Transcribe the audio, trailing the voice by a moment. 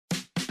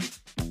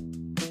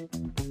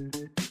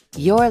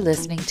You're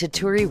listening to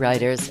Turi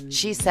Writer's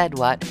She Said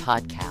What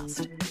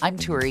podcast. I'm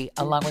Turi,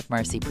 along with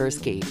Marcy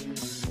Persky.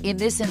 In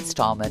this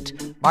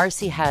installment,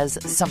 Marcy has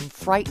some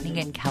frightening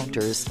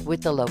encounters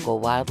with the local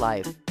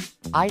wildlife.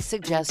 I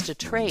suggest a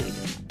trade,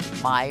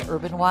 my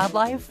urban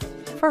wildlife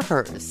for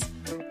hers.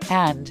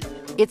 And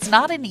it's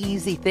not an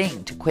easy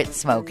thing to quit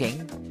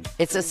smoking.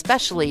 It's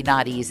especially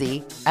not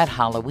easy at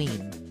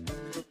Halloween.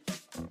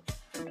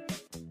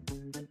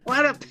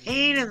 What a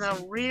pain in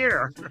the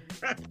rear.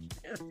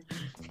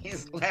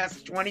 These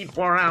last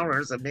 24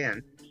 hours have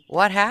been.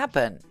 What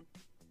happened?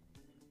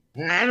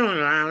 I don't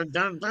know.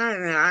 I'm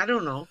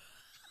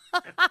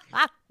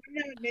not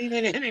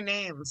naming any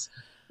names,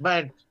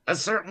 but a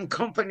certain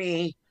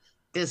company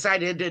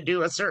decided to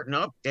do a certain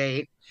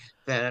update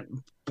that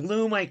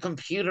blew my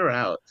computer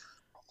out.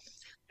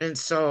 And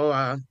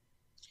so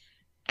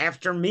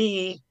after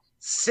me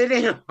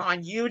sitting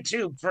on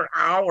YouTube for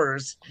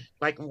hours,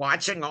 like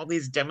watching all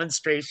these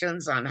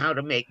demonstrations on how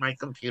to make my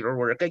computer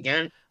work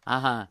again,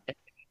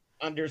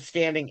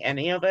 understanding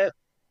any of it,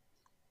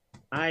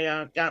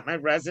 I got my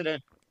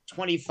resident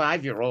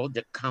 25-year-old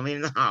to come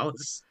in the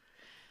house.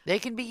 They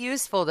can be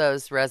useful,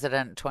 those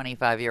resident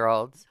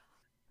 25-year-olds.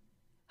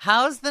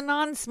 How's the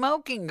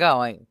non-smoking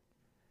going?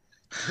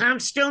 I'm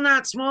still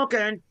not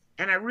smoking,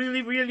 and I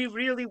really, really,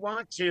 really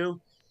want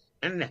to.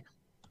 And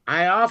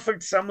I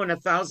offered someone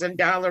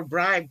 $1,000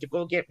 bribe to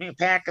go get me a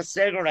pack of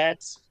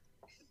cigarettes.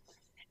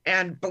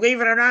 And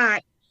believe it or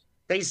not,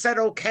 they said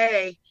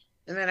okay.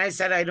 And then I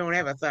said, I don't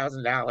have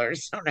 $1,000,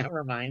 so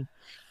never mind.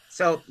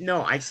 So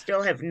no, I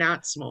still have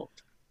not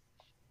smoked.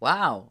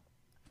 Wow.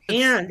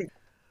 And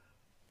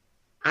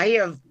I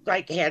have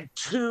had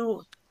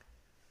two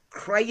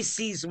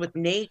crises with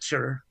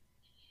nature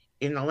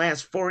in the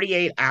last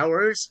 48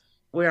 hours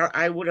where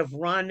I would have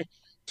run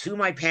to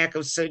my pack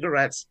of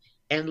cigarettes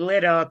and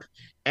lit up,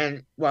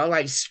 and while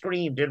I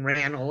screamed and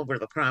ran all over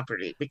the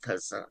property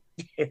because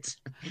it's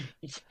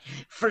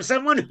for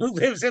someone who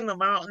lives in the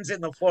mountains,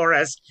 in the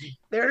forest,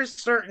 there are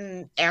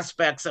certain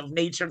aspects of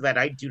nature that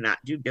I do not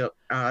do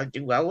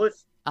well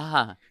with.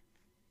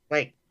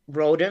 Like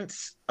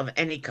rodents of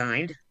any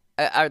kind.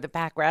 Are the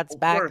pack rats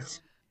back?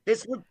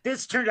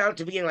 This turned out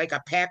to be like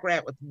a pack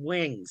rat with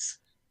wings.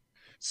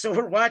 So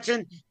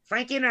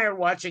Frankie and I are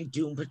watching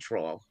Doom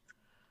Patrol.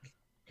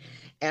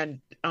 And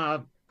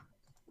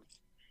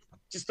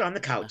just on the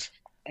couch.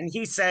 And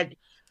he said,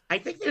 I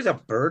think there's a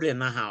bird in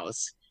the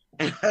house.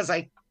 And I was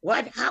like,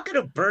 what? How could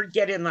a bird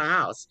get in the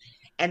house?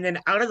 And then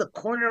out of the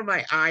corner of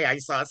my eye, I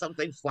saw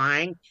something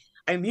flying.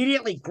 I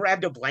immediately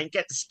grabbed a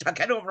blanket, stuck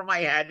it over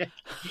my head,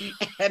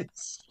 and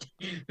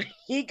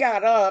he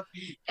got up,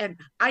 and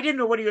I didn't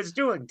know what he was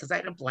doing because I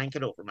had a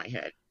blanket over my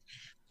head.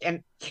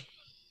 And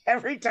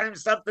every time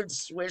something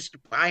swished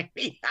by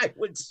me, I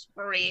would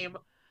scream.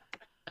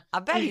 I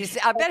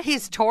bet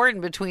he's torn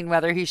between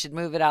whether he should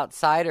move it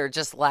outside or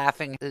just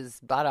laughing his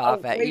butt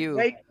off at you.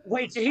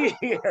 Wait till you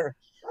hear.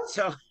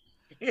 So,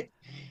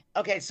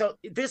 okay, so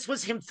this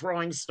was him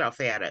throwing stuff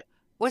at it.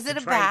 Was it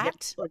a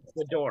bat?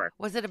 The door.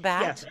 Was it a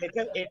bat? Yes,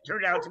 it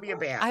turned out to be a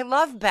bat. I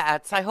love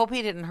bats. I hope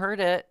he didn't hurt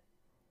it.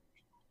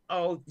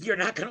 Oh, you're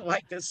not going to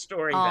like this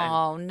story then.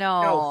 Oh,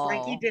 no. No,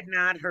 Frankie did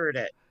not hurt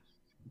it.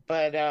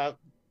 But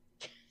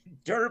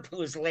Derp, who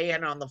was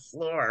laying on the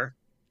floor.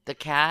 The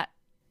cat?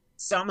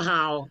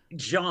 Somehow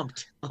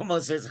jumped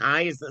almost as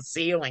high as the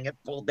ceiling and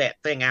pulled that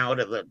thing out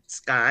of the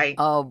sky.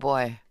 Oh,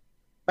 boy.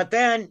 But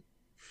then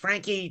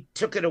Frankie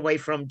took it away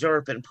from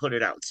Derp and put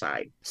it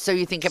outside. So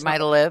you think it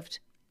might have lived?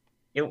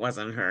 It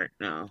wasn't hurt,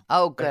 no.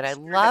 Oh, good. I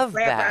love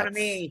bats. Out of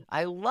me.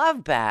 I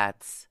love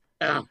bats.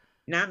 Oh,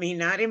 not me,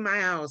 not in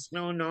my house.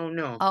 No.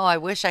 Oh, I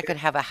wish I could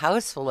have a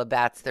house full of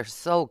bats. They're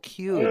so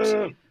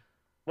cute.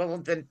 Well,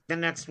 the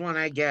next one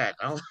I get.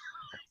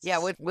 Yeah,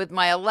 with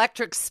my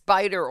electric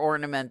spider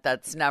ornament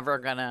that's never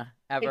gonna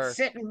ever.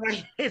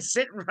 It's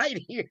sitting right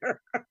here.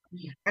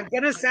 I'm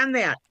gonna send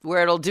that.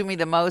 Where it'll do me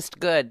the most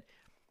good.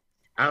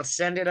 I'll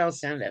send it.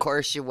 Of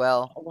course you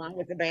will. Along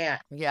with the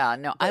bat. Yeah,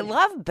 no, I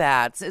love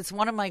bats. It's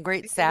one of my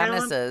great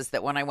sadnesses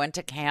that when I went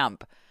to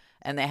camp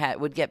and they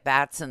would get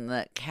bats in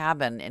the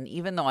cabin, and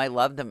even though I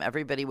loved them,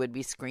 everybody would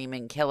be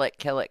screaming, kill it,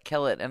 kill it,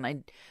 kill it.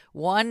 And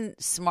one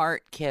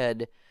smart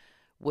kid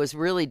was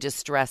really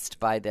distressed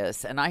by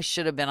this, and I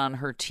should have been on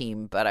her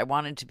team, but I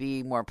wanted to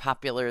be more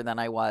popular than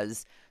I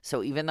was.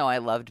 So even though I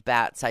loved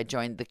bats, I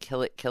joined the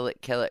kill it, kill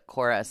it, kill it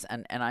chorus,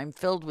 and I'm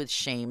filled with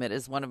shame. It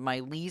is one of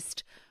my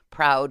least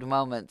proud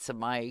moments of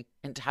my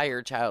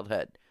entire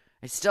childhood.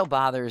 It still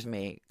bothers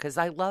me because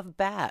I love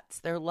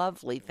bats. They're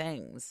lovely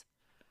things.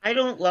 I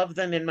don't love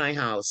them in my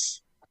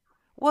house.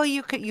 Well,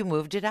 you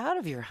moved it out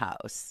of your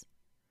house.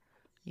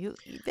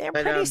 They're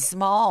pretty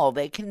small.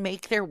 They can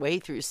make their way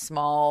through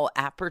small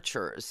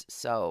apertures.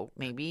 So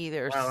maybe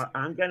there's. Well,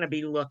 I'm gonna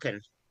be looking.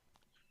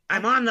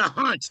 I'm on the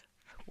hunt.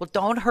 Well,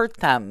 don't hurt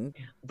them.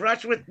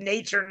 Brush with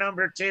nature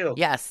 #2.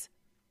 Yes.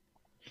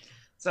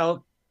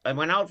 So I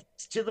went out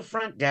to the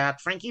front deck.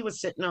 Frankie was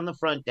sitting on the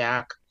front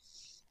deck.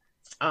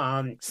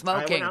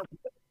 Smoking.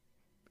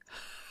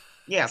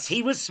 Yes,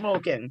 he was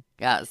smoking.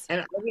 Yes.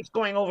 And I was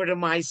going over to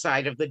my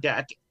side of the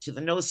deck to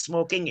the no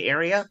smoking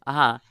area.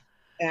 Uh-huh.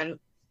 And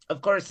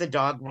of course, the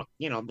dog,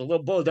 the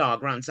little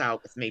bulldog runs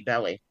out with me,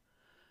 Belly.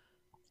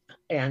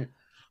 And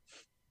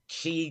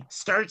she's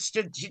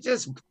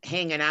just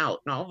hanging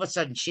out. And all of a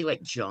sudden, she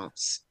like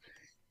jumps.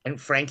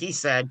 And Frankie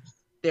said,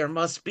 there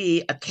must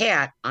be a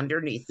cat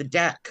underneath the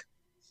deck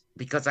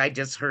because I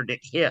just heard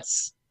it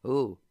hiss.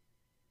 Ooh.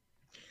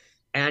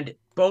 And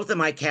both of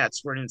my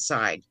cats were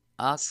inside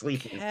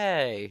sleeping.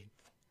 Okay.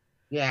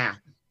 Yeah.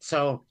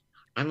 So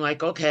I'm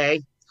like,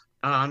 okay.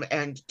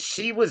 And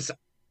she was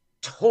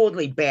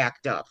totally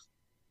backed up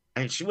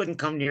and she wouldn't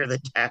come near the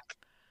deck.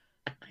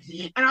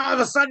 And all of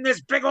a sudden,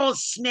 this big old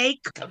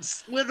snake comes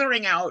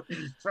slithering out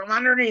from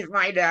underneath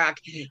my deck.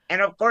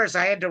 And of course,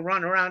 I had to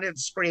run around and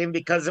scream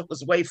because it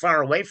was way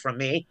far away from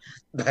me.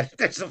 But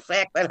there's the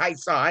fact that I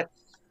saw it,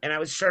 and I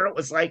was sure it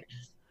was like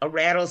a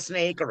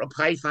rattlesnake or a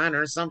python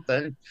or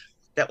something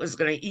that was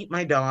going to eat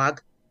my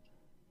dog.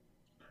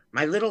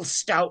 My little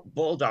stout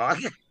bulldog.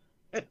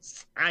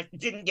 I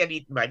didn't get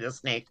eaten by the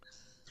snake,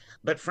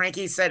 but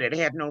Frankie said it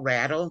had no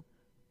rattle.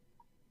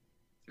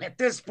 At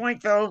this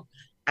point, though,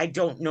 I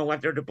don't know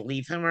whether to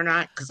believe him or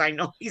not because I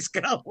know he's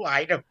going to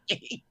lie to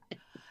me.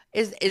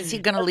 Is he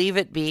going to leave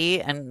it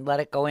be and let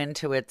it go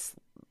into its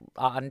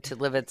on to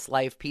live its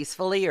life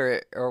peacefully,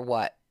 or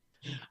what?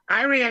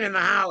 I ran in the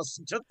house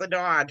and took the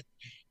dog,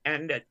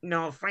 and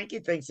no, Frankie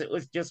thinks it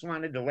was just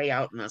wanted to lay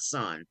out in the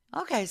sun.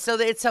 Okay, so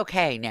it's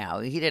okay now.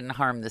 He didn't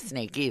harm the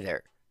snake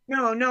either.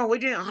 No, no, we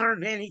didn't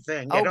harm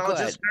anything. Oh, It all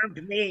just good.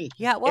 harmed me.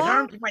 Yeah, It well,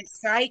 harmed my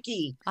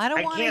psyche. I don't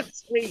I want can't to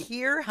sleep.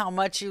 hear how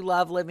much you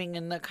love living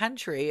in the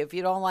country if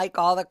you don't like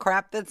all the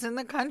crap that's in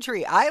the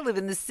country. I live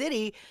in the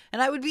city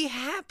and I would be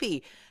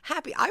happy.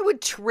 Happy. I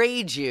would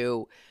trade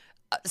you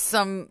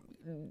some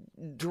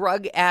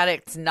drug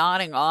addicts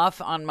nodding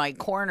off on my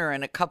corner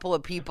and a couple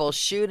of people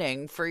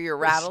shooting for your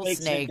For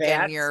snakes and rattlesnake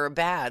and bats. your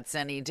bats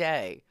any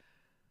day.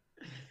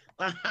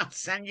 I'll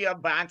send you a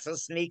box of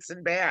snakes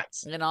and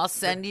bats. And I'll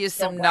send you But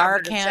some don't bother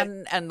to send.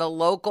 Narcan and the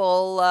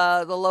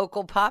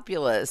local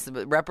populace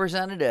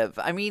representative.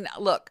 I mean,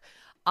 look,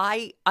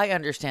 I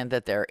understand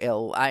that they're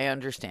ill. I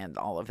understand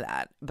all of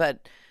that,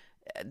 but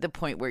the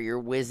point where you're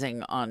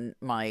whizzing on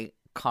my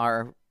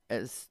car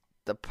is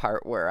the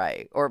part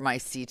where or my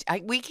seat.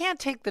 We can't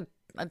take the.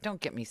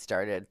 Don't get me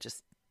started.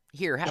 Just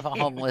here, have a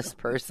homeless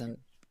person.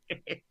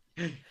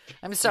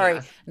 I'm sorry,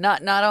 Yeah.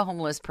 not a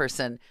homeless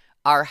person.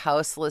 Our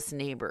houseless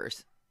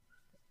neighbors.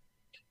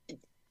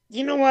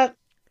 You know what?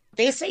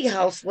 They say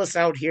houseless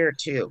out here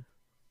too.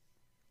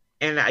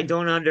 And I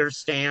don't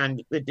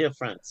understand the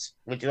difference.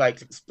 Would you like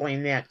to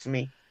explain that to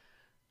me?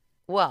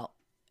 Well,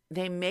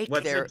 they make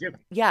What's the their.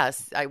 difference?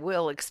 Yes, I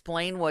will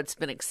explain what's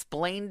been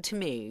explained to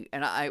me.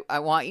 And I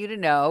want you to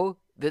know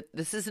that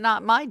this is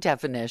not my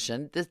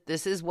definition.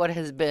 This is what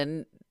has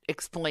been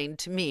explained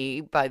to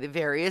me by the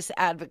various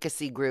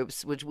advocacy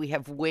groups, which we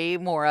have way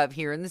more of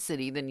here in the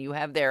city than you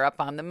have there up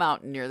on the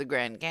mountain near the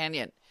Grand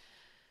Canyon.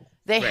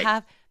 They Right.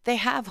 have they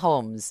have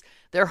homes.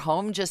 Their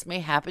home just may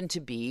happen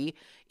to be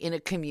in a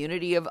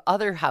community of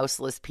other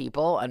houseless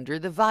people under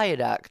the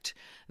viaduct.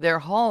 Their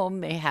home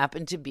may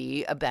happen to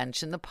be a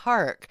bench in the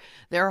park.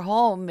 Their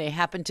home may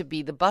happen to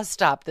be the bus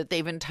stop that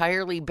they've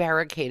entirely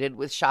barricaded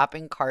with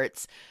shopping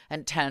carts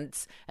and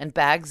tents and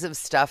bags of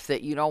stuff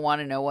that you don't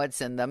want to know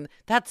what's in them.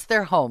 That's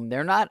their home.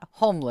 They're not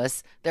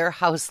homeless, they're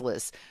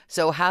houseless.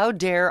 So how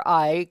dare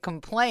I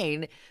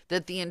complain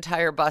that the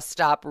entire bus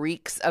stop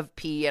reeks of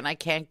pee and I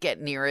can't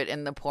get near it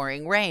in the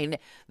pouring rain?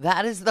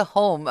 That is the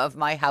home of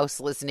my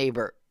houseless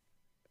neighbor.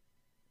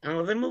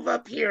 Oh, they move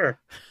up here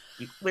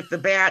with the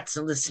bats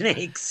and the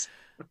snakes.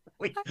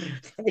 We,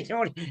 we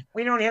don't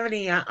have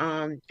any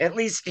at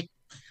least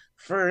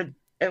for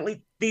at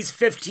least these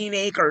 15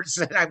 acres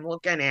that I'm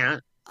looking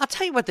at. I'll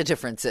tell you what the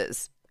difference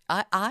is.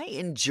 I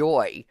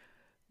enjoy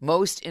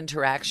most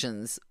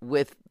interactions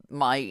with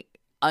my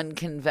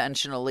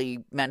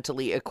unconventionally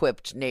mentally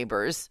equipped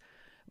neighbors,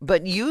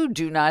 but you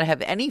do not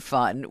have any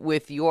fun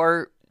with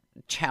your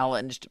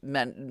challenged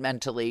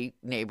mentally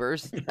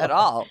neighbors at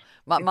all.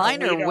 Mine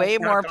We are don't way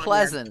more knock on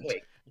pleasant.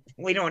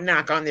 we don't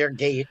knock on their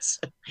gates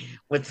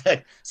with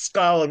the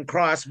skull and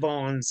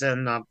crossbones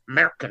and the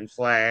American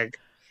flag.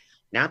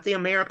 Not the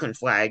American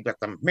flag, but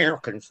the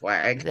American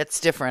flag. That's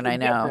different, The I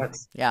know.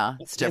 difference. Yeah,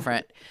 it's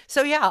different.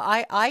 So yeah,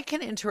 I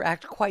can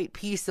interact quite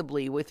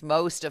peaceably with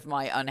most of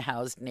my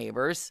unhoused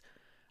neighbors.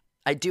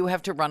 I do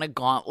have to run a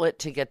gauntlet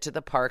to get to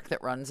the park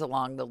that runs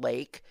along the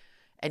lake.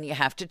 And you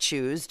have to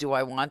choose, do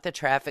I want the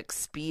traffic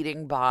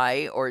speeding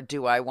by or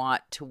do I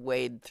want to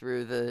wade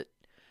through the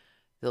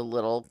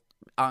little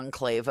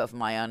enclave of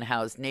my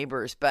unhoused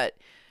neighbors? But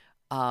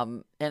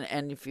and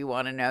if you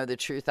want to know the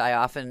truth, I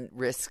often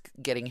risk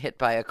getting hit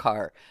by a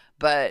car.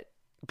 But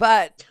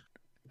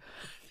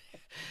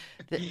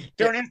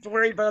Don't have to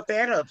worry about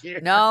that up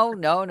here. no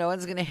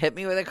one's gonna hit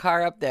me with a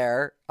car up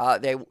there.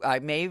 I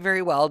may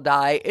very well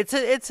die.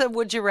 It's a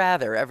would you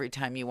rather every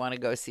time you want to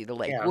go see the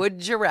lake. Yeah.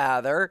 Would you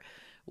rather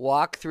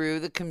walk through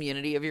the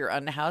community of your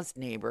unhoused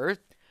neighbor,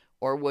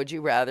 Or would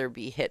you rather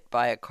be hit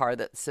by a car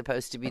that's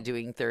supposed to be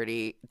doing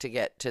 30 to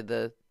get to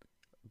the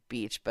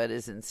beach, but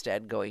is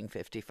instead going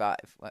 55?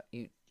 What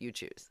you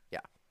choose? Yeah.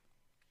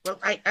 Well,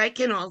 I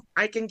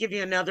can give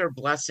you another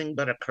blessing,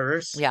 but a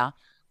curse. Yeah.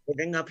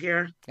 Living up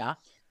here, Yeah.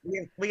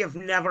 we have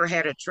never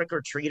had a trick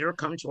or treater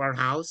come to our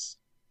house,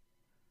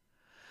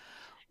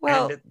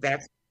 Well, and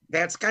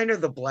that's kind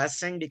of the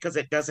blessing because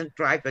it doesn't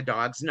drive the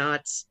dogs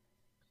nuts,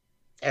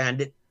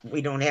 and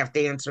we don't have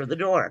to answer the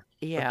door.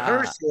 The yeah.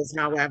 curse is,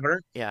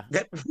 however, Yeah.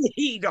 that we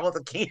eat all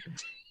the candy.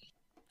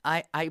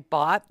 I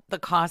bought the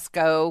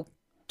Costco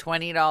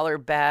 $20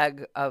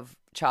 bag of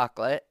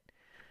chocolate,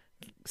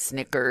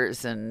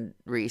 Snickers and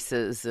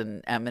Reese's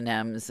and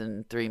M&Ms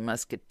and Three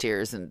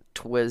Musketeers and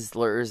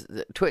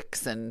Twizzlers,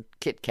 Twix and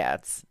Kit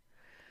Kats.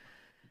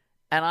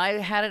 And I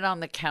had it on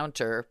the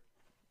counter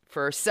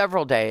for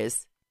several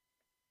days,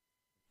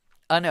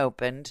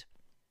 unopened.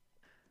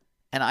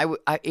 And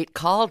it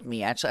called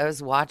me, actually. I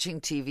was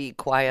watching TV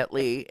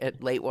quietly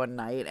at late one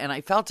night, and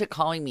I felt it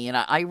calling me, and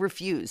I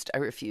refused. I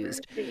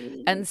refused.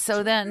 And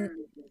so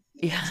then,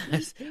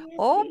 yes,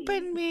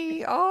 open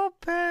me,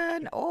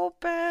 open,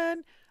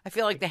 open. I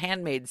feel like the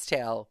Handmaid's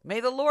Tale. May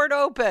the Lord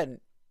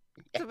open.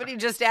 Somebody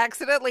just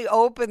accidentally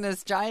opened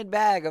this giant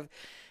bag of...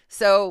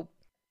 So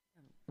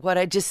what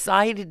I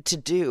decided to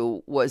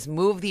do was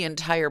move the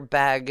entire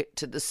bag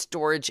to the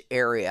storage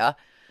area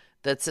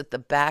that's at the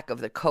back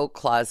of the coat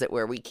closet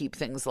where we keep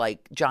things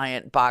like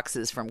giant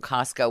boxes from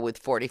Costco with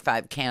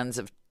 45 cans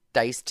of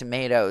diced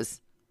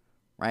tomatoes,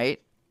 right?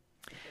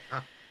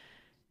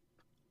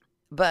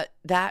 But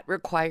that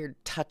required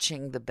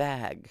touching the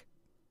bag.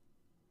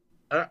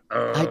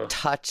 Uh-oh. I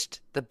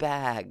touched the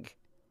bag.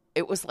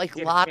 It was like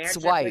Did it Lot's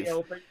magically wife.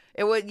 open?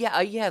 It was,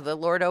 yeah, the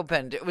Lord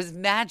opened. It was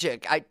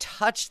magic. I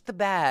touched the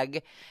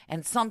bag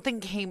and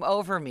something came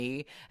over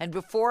me. And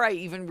before I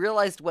even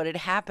realized what had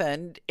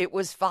happened, it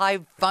was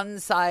 5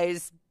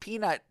 fun-size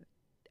peanut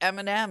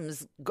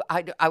M&Ms.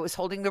 I was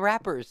holding the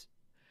wrappers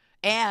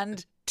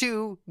and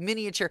 2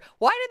 miniature.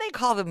 Why do they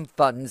call them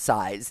fun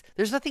size?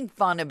 There's nothing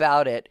fun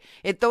about it.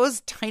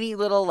 Those tiny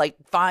little like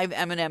 5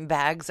 M&M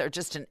bags are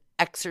just an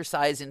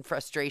exercise in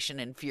frustration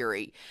and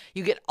fury.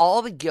 You get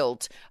all the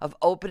guilt of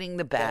opening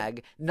the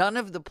bag, none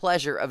of the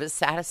pleasure of a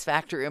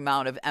satisfactory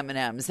amount of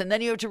M&Ms, and then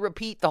you have to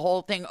repeat the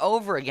whole thing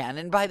over again.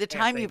 And by the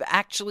time you've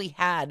actually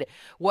had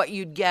what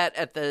you'd get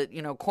at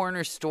the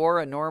corner store,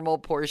 a normal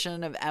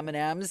portion of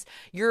M&Ms,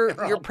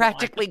 you're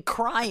practically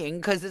crying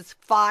because it's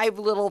 5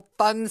 little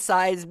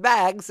fun-sized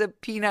bags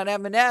of peanut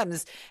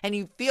M&Ms, and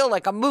you feel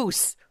like a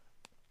moose.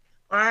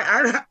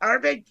 Our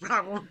big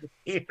problem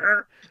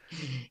here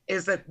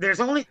is that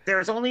there's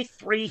only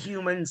 3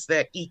 humans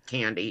that eat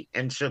candy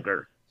and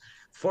sugar.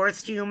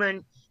 4th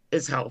human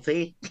is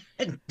healthy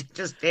and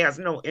just has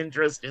no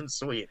interest in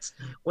sweets,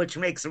 which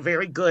makes a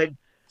very good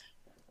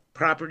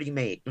property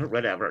mate or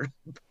whatever.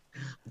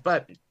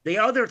 But the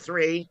other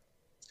 3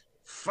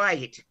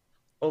 fight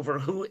over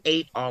who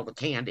ate all the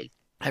candy.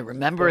 I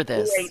remember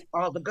this. Who ate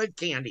all the good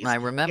candies? I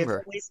remember.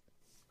 It's always,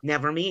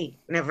 never me,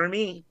 never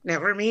me,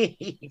 never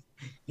me.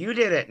 You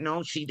did it.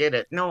 No, she did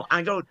it. No,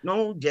 I don't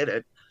know, did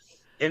it.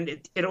 And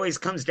it always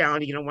comes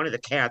down to, one of the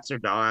cats or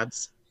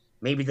dogs,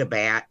 maybe the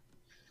bat.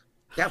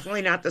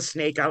 Definitely not the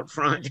snake out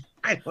front.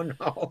 I don't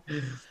know.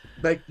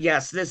 But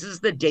yes, this is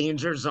the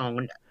danger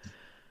zone.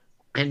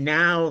 And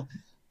now,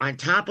 on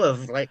top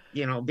of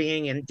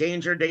being in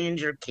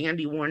danger,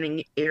 candy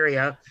warning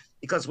area,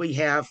 because we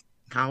have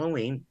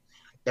Halloween,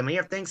 then we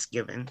have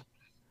Thanksgiving,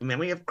 and then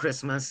we have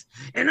Christmas,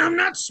 and I'm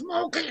not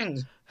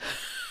smoking.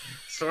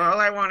 So all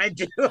I want to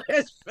do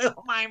is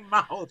fill my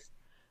mouth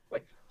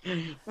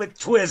with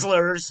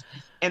Twizzlers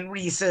and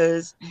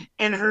Reese's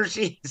and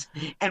Hershey's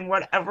and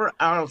whatever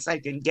else I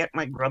can get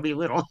my grubby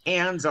little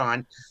hands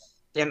on.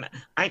 And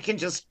I can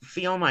just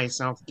feel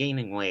myself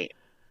gaining weight.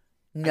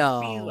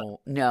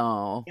 No.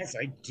 Yes,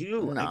 I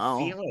do. No.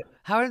 I feel it.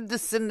 How did the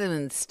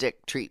cinnamon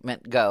stick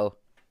treatment go?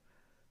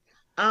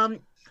 Well,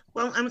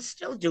 I'm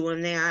still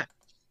doing that,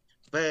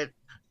 but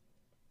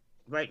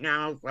right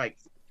now, like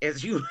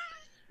as you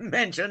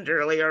mentioned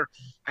earlier,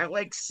 I have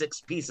like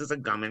 6 pieces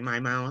of gum in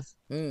my mouth.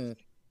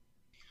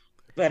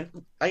 But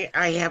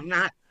I have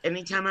not.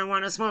 Anytime I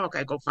want to smoke,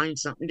 I go find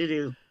something to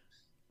do.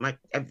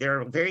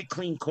 There are very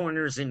clean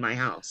corners in my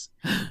house.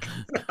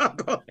 I'll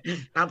go,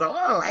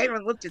 oh, I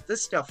haven't looked at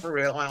this stuff for a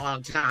real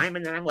long time.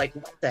 And then I'm like,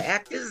 what the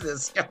heck is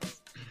this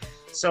stuff?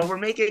 So we're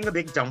making a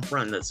big dump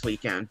run this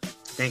weekend,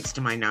 thanks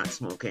to my not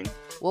smoking.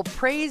 Well,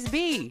 praise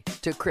be,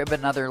 to crib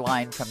another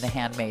line from The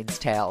Handmaid's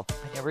Tale.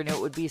 I never knew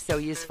it would be so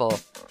useful.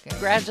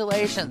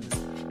 Congratulations.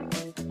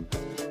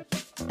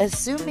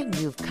 Assuming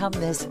you've come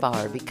this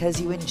far because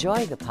you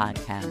enjoy the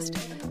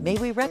podcast, may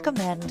we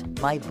recommend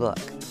my book,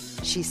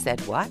 She Said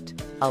What?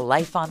 A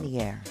Life on the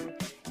Air.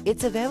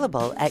 It's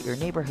available at your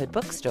neighborhood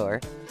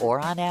bookstore or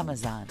on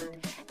Amazon.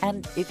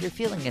 And if you're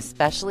feeling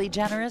especially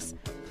generous,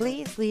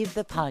 please leave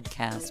the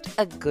podcast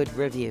a good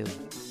review.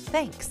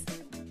 Thanks.